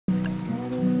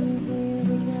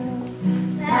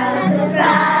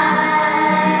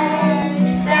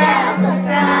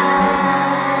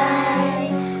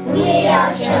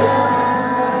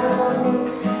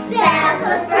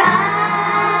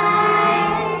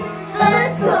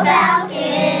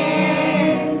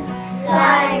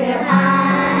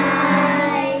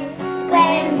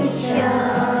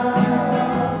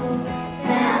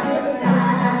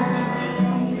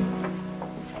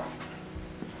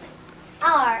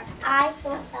I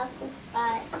feel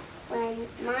self-pride when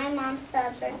my mom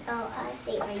subs her tell I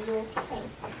say, "Are you okay?"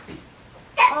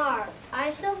 R.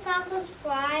 I show Falco's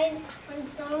pride when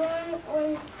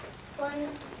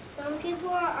some people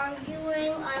are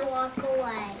arguing, I walk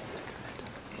away.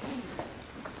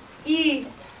 E.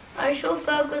 I show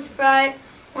Falco's pride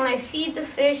when I feed the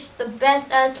fish the best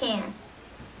I can.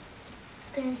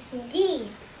 D.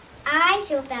 I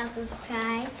show Falco's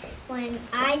pride when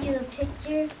I do a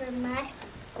picture for my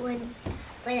when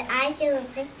I show a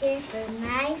picture for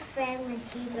my friend when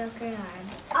she broke her arm.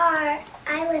 R.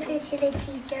 I listen to the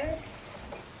teachers.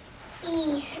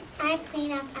 E. I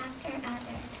clean up after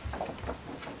others.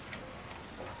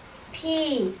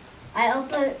 P. I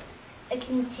open a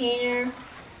container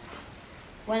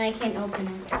when I can't open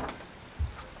it.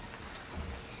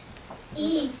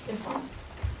 E.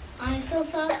 I show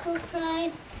Falco's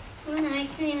pride when I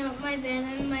clean up my bed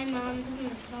and my mom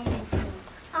doesn't tell me to.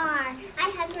 R.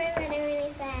 I hug my brother when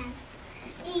he's sad.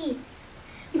 E.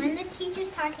 When the teacher's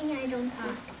talking, I don't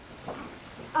talk.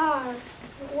 R.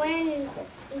 When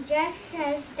Jess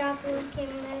says stop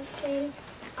looking missing,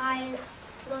 I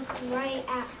look right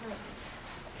at her.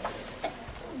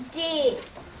 D.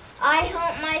 I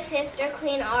help my sister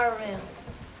clean our room.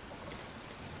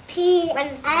 P.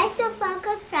 I show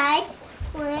Falco's pride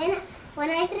when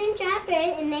I couldn't drop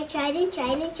it and they tried,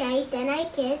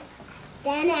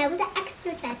 then I was an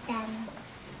expert at them.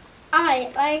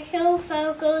 I show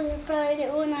Falco's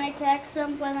pride when I text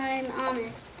them when I'm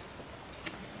honest.